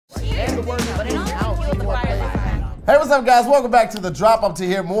Hey, what's up, guys? Welcome back to The Drop. I'm to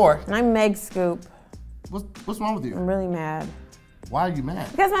hear more. I'm Meg Scoop. What's wrong with you? I'm really mad. Why are you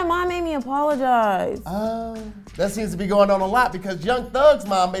mad? Because my mom made me apologize. That seems to be going on a lot because Young Thug's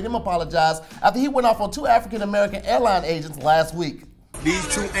mom made him apologize after he went off on 2 African-American airline agents last week. These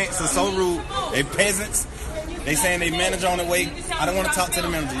 2 ants are so rude. They peasants. They saying they manager on the way. I don't want to talk to the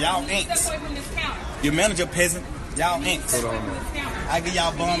manager. Y'all ants. Your manager peasant. Y'all ants. I give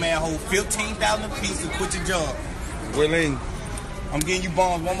y'all bum ass hoe $15,000 a piece to quit your job. Willing. I'm giving you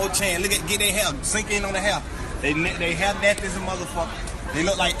bums one more chance. Look at, get their hair. Sink in on the hair. They hair nasty as a motherfucker. They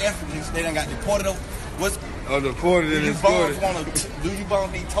look like Africans. They done got deported over. What's deported and escorted. Do you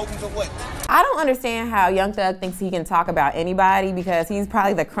bums need tokens or what? I don't understand how Young Thug thinks he can talk about anybody because he's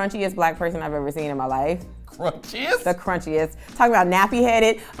probably the crunchiest black person I've ever seen in my life. Crunchiest? The crunchiest. Talking about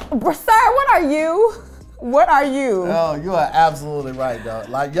nappy-headed. Sir, what are you? What are you? Oh, you are absolutely right, though.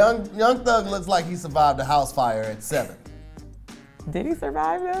 Like, Young Thug looks like he survived a house fire at 7. Did he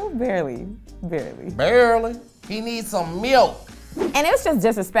survive, though? Barely. Barely. Barely. He needs some milk. And it was just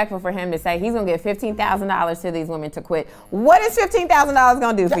disrespectful for him to say he's gonna give $15,000 to these women to quit. What is $15,000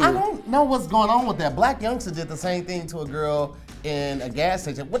 gonna do for you? I don't know what's going on with that. Black youngster did the same thing to a girl in a gas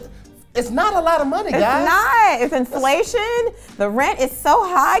station. It's not a lot of money, guys. It's not. It's inflation. The rent is so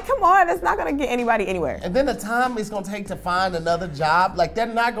high. Come on, it's not gonna get anybody anywhere. And then the time it's gonna take to find another job, like they're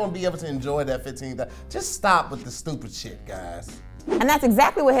not gonna be able to enjoy that $15,000. Just stop with the stupid shit, guys. And that's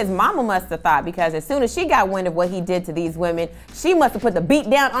exactly what his mama must have thought because as soon as she got wind of what he did to these women, she must have put the beat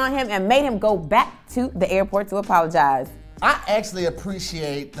down on him and made him go back to the airport to apologize. I actually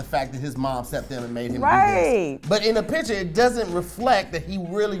appreciate the fact that his mom stepped in and made him do this. But in the picture, it doesn't reflect that he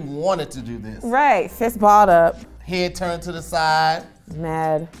really wanted to do this. Right, fist balled up. Head turned to the side.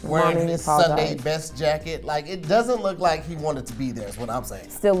 Mad. Wearing his Sunday best jacket. Like, it doesn't look like he wanted to be there is what I'm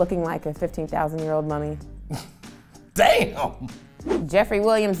saying. Still looking like a 15,000-year-old mummy. Damn! Jeffrey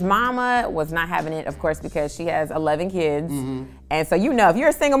Williams' mama was not having it, of course, because she has 11 kids. And so you know, if you're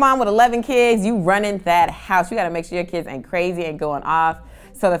a single mom with 11 kids, you running that house. You gotta make sure your kids ain't crazy and going off.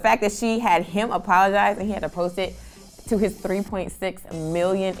 So the fact that she had him apologize and he had to post it to his 3.6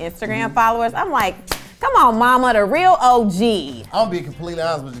 million Instagram followers, I'm like, come on, mama, the real OG. I'm gonna be completely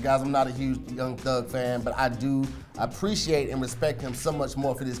honest with you guys. I'm not a huge Young Thug fan, but I do appreciate and respect him so much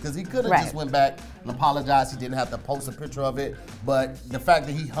more for this because he could have just went back and apologized. He didn't have to post a picture of it, but the fact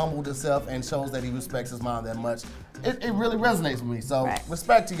that he humbled himself and shows that he respects his mom that much, it really resonates with me. So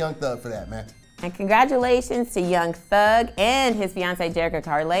respect to Young Thug for that, man. And congratulations to Young Thug and his fiancée Jerica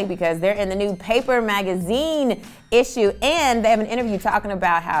Carlay because they're in the new Paper magazine issue and they have an interview talking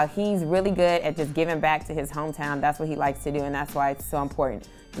about how he's really good at just giving back to his hometown. That's what he likes to do and that's why it's so important.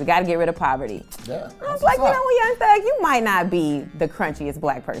 We gotta get rid of poverty. Yeah. I was like, you know what, Young Thug, you might not be the crunchiest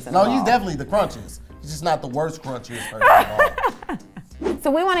black person. No, he's definitely the crunchiest. He's just not the worst crunchiest person of all.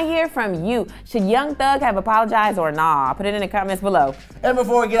 So we want to hear from you. Should Young Thug have apologized or nah? Put it in the comments below. And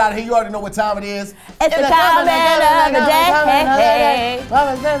before we get out of here, you already know what time it is. It's the comment of the day.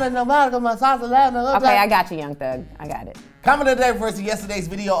 Okay, I got you, Young Thug. I got it. Comment of the day refers to yesterday's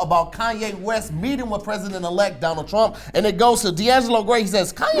video about Kanye West meeting with President-elect Donald Trump. And it goes to D'Angelo Gray. He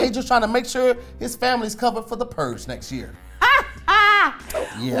says, Kanye just trying to make sure his family's covered for the purge next year.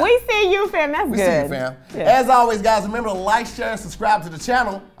 Yeah. We see you, fam. That's good. We see you, fam. Yeah. As always, guys, remember to like, share, and subscribe to the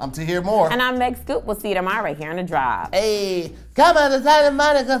channel. I'm to hear more. And I'm Meg Scoop. We'll see you tomorrow right here on The Drop. Hey, come on, the Saturday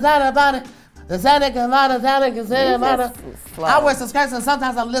morning, cause about it. The Saturday, come on, the Saturday, cause I wear some skirts and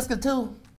sometimes I'm listening too.